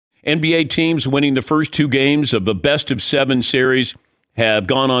NBA teams winning the first 2 games of the best-of-7 series have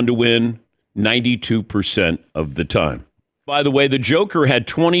gone on to win 92% of the time. By the way, the Joker had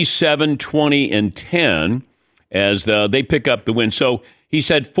 27, 20, and 10 as they pick up the win. So he's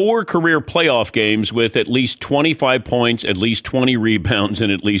had 4 career playoff games with at least 25 points, at least 20 rebounds,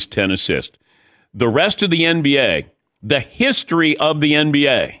 and at least 10 assists. The rest of the NBA, the history of the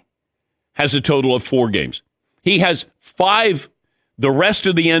NBA, has a total of 4 games. He has 5. The rest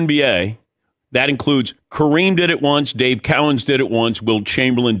of the NBA, that includes Kareem did it once, Dave Cowens did it once, Wilt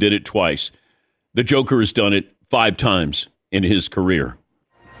Chamberlain did it twice. The Joker has done it 5 times in his career.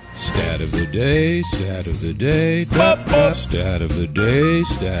 Stat of the day, stat of the day, stat of the day,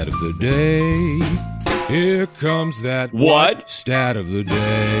 stat of the day. Here comes that what? Stat of the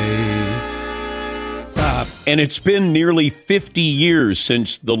day. And it's been nearly 50 years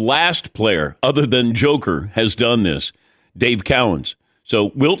since the last player, other than Joker, has done this. Dave Cowens.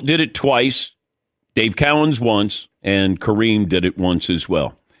 So Wilt did it twice, Dave Cowens once, and Kareem did it once as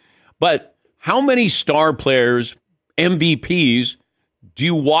well. But how many star players, MVPs, do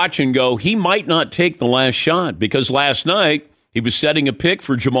you watch and go, he might not take the last shot? Because last night he was setting a pick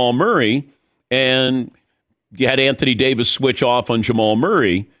for Jamal Murray, and you had Anthony Davis switch off on Jamal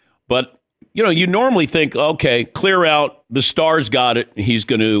Murray. But, you know, you normally think, okay, clear out, the star's got it, he's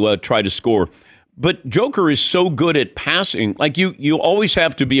going to try to score. But Joker is so good at passing. Like, you always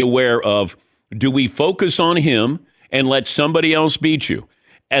have to be aware of, do we focus on him and let somebody else beat you?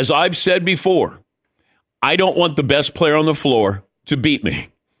 As I've said before, I don't want the best player on the floor to beat me.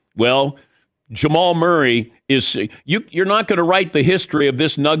 Well, Jamal Murray is, you're not going to write the history of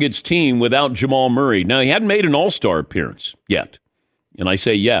this Nuggets team without Jamal Murray. Now, he hadn't made an all-star appearance yet. And I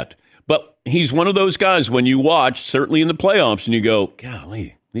say yet. But he's one of those guys when you watch, certainly in the playoffs, and you go,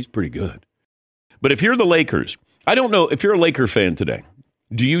 golly, he's pretty good. But if you're the Lakers, I don't know, if you're a Laker fan today,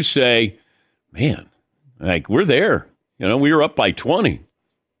 do you say, man, like, we're there. You know, we were up by 20.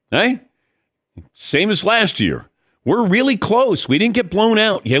 Hey? Same as last year. We're really close. We didn't get blown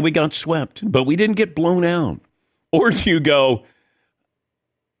out. Yeah, we got swept, but we didn't get blown out. Or do you go,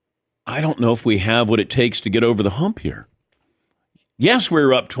 I don't know if we have what it takes to get over the hump here. Yes, we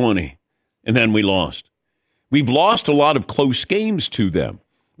were up 20, and then we lost. We've lost a lot of close games to them.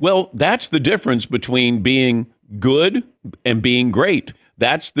 Well, that's the difference between being good and being great.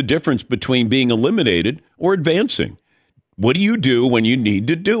 That's the difference between being eliminated or advancing. What do you do when you need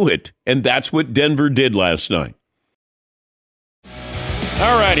to do it? And that's what Denver did last night.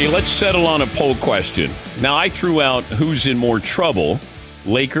 All righty, let's settle on a poll question. Now, I threw out who's in more trouble,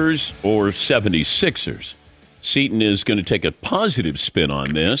 Lakers or 76ers. Seton is going to take a positive spin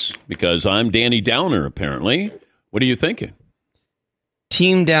on this because I'm Danny Downer, apparently. What are you thinking?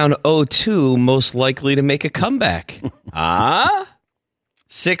 Team down 0-2, most likely to make a comeback.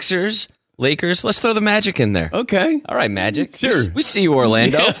 Sixers, Lakers. Let's throw the Magic in there. Okay. All right, Magic. Sure. We see you,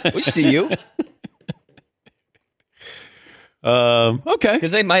 Orlando. Yeah. We see you. Okay.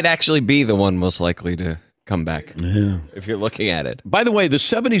 Because they might actually be the one most likely to come back, if you're looking at it. By the way, the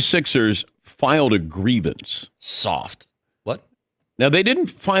 76ers filed a grievance. Soft. What? Now, they didn't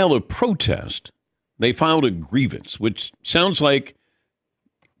file a protest. They filed a grievance, which sounds like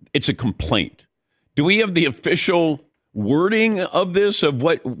it's a complaint. Do we have the official wording of this, of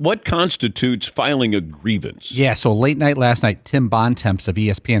what constitutes filing a grievance? Yeah, so late night last night, Tim Bontemps of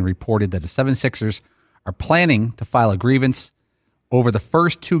ESPN reported that the 76ers are planning to file a grievance over the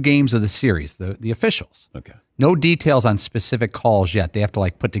first 2 games of the series, the officials. Okay. No details on specific calls yet. They have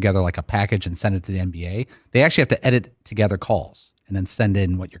to put together a package and send it to the NBA. They actually have to edit together calls and then send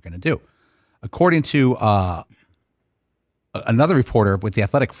in what you're going to do. According to another reporter with The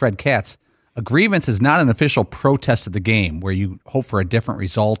Athletic, Fred Katz, a grievance is not an official protest of the game where you hope for a different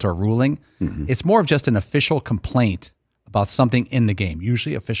result or ruling. Mm-hmm. It's more of just an official complaint about something in the game,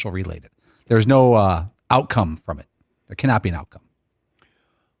 usually official related. There's no outcome from it. There cannot be an outcome.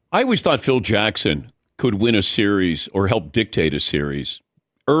 I always thought Phil Jackson could win a series or help dictate a series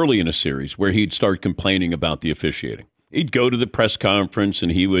early in a series where he'd start complaining about the officiating. He'd go to the press conference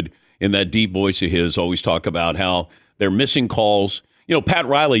and he would, in that deep voice of his, always talk about how they're missing calls. You know, Pat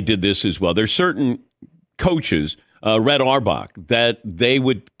Riley did this as well. There's certain coaches, Red Auerbach, that they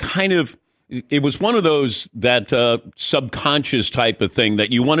would kind of, it was one of those that subconscious type of thing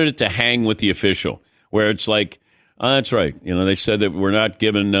that you wanted it to hang with the official, where it's like, that's right. You know, they said that we're not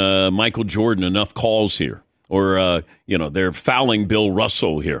giving Michael Jordan enough calls here, or, they're fouling Bill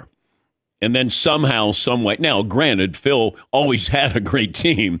Russell here. And then somehow, some way, now, granted, Phil always had a great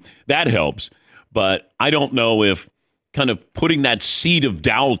team. That helps. But I don't know if kind of putting that seed of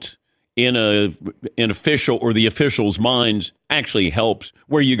doubt in an official or the officials' minds actually helps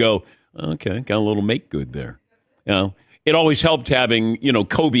where you go, okay, got a little make good there. It always helped having,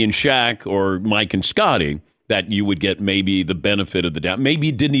 Kobe and Shaq or Mike and Scotty, that you would get maybe the benefit of the doubt. Maybe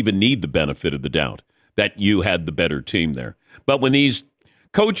you didn't even need the benefit of the doubt that you had the better team there. But when these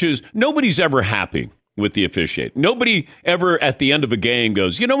coaches, nobody's ever happy with the officiate. Nobody ever at the end of a game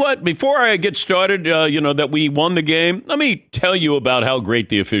goes, you know what, before I get started, that we won the game, let me tell you about how great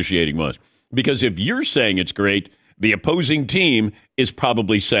the officiating was. Because if you're saying it's great, the opposing team is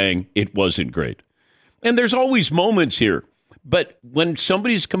probably saying it wasn't great. And there's always moments here. But when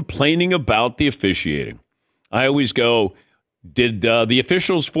somebody's complaining about the officiating, I always go, did the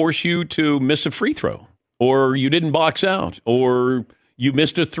officials force you to miss a free throw? Or you didn't box out? Or you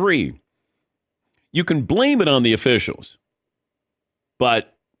missed a three? You can blame it on the officials.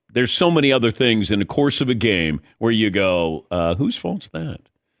 But there's so many other things in the course of a game where you go, whose fault's that?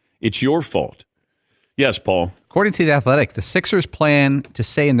 It's your fault. Yes, Paul. According to The Athletic, the Sixers plan to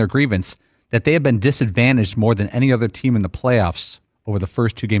say in their grievance that they have been disadvantaged more than any other team in the playoffs over the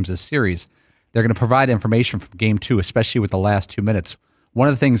first two games of the series. They're going to provide information from Game 2, especially with the last 2 minutes. One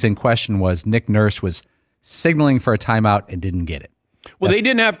of the things in question was Nick Nurse was signaling for a timeout and didn't get it. Well, they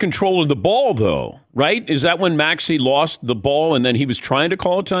didn't have control of the ball, though, right? Is that when Maxey lost the ball and then he was trying to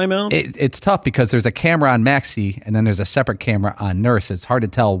call a timeout? It's tough because there's a camera on Maxey and then there's a separate camera on Nurse. It's hard to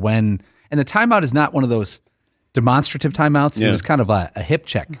tell when. And the timeout is not one of those demonstrative timeouts. Yeah. It was kind of a hip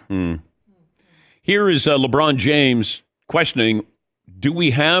check. Here is LeBron James questioning, do we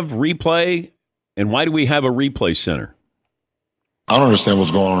have replay and why do we have a replay center? I don't understand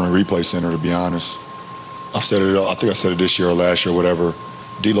what's going on in the replay center, to be honest. I think I said it this year or last year, whatever.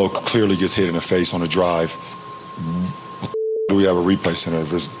 D'Lo clearly gets hit in the face on a drive. What do we have a replay center?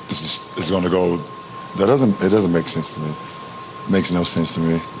 If it's going to go, it doesn't make sense to me. It makes no sense to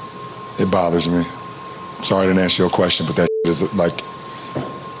me. It bothers me. Sorry I didn't answer your question, but that is like.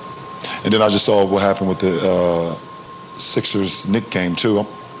 And then I just saw what happened with the Sixers Knicks game too.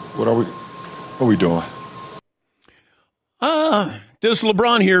 What are we doing? Does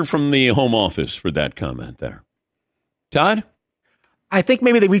LeBron hear from the home office for that comment there? Todd? I think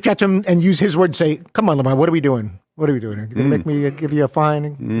maybe they reach out to him and use his word, say, come on, LeBron, what are we doing? What are we doing? You're going to make me give you a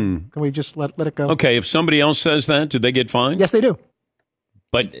fine? Can we just let it go? Okay, if somebody else says that, do they get fined? Yes, they do.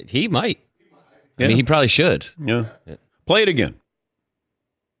 But he might. Yeah. I mean, he probably should. Yeah. Play it again.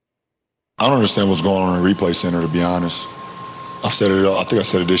 I don't understand what's going on in the replay center, to be honest. I think I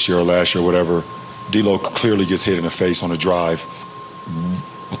said it this year or last year, whatever. D'Lo clearly gets hit in the face on a drive.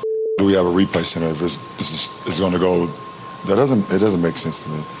 What do we have a replay center? If it's going to go, it doesn't make sense to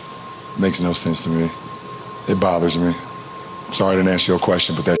me. It makes no sense to me. It bothers me. Sorry I didn't answer your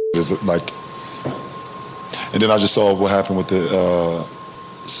question, but that is like. And then I just saw what happened with the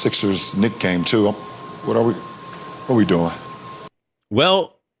Sixers Knicks game too. What are we doing?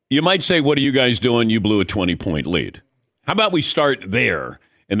 Well, you might say, what are you guys doing? You blew a 20-point lead. How about we start there?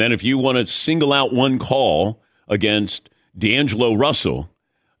 And then if you want to single out one call against D'Angelo Russell,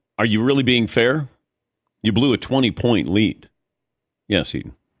 are you really being fair? You blew a 20-point lead. Yes,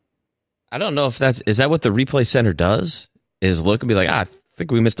 Eden. I don't know if is that what the replay center does? Is look and be like, I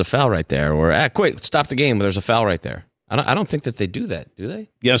think we missed a foul right there. Or, quick, stop the game. There's a foul right there. I don't think that they do that, do they?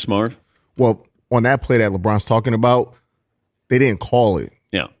 Yes, Marv. Well, on that play that LeBron's talking about, they didn't call it.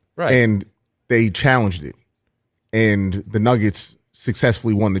 Yeah. Right. And they challenged it. And the Nuggets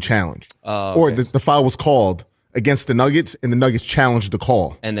successfully won the challenge. Okay. Or the foul was called against the Nuggets, and the Nuggets challenged the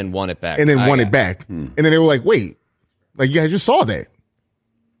call. And then won it back. And then won it back. And then they were like, wait, like you guys just saw that.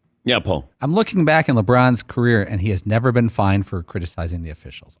 Yeah, Paul. I'm looking back in LeBron's career, and he has never been fined for criticizing the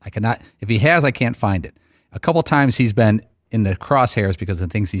officials. I cannot, if he has, I can't find it. A couple times he's been in the crosshairs because of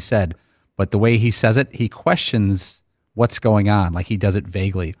the things he said, but the way he says it, he questions what's going on, like he does it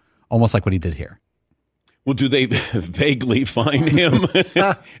vaguely, almost like what he did here. Well, do they vaguely fine him?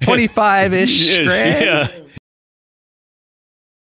 25-ish. Yeah.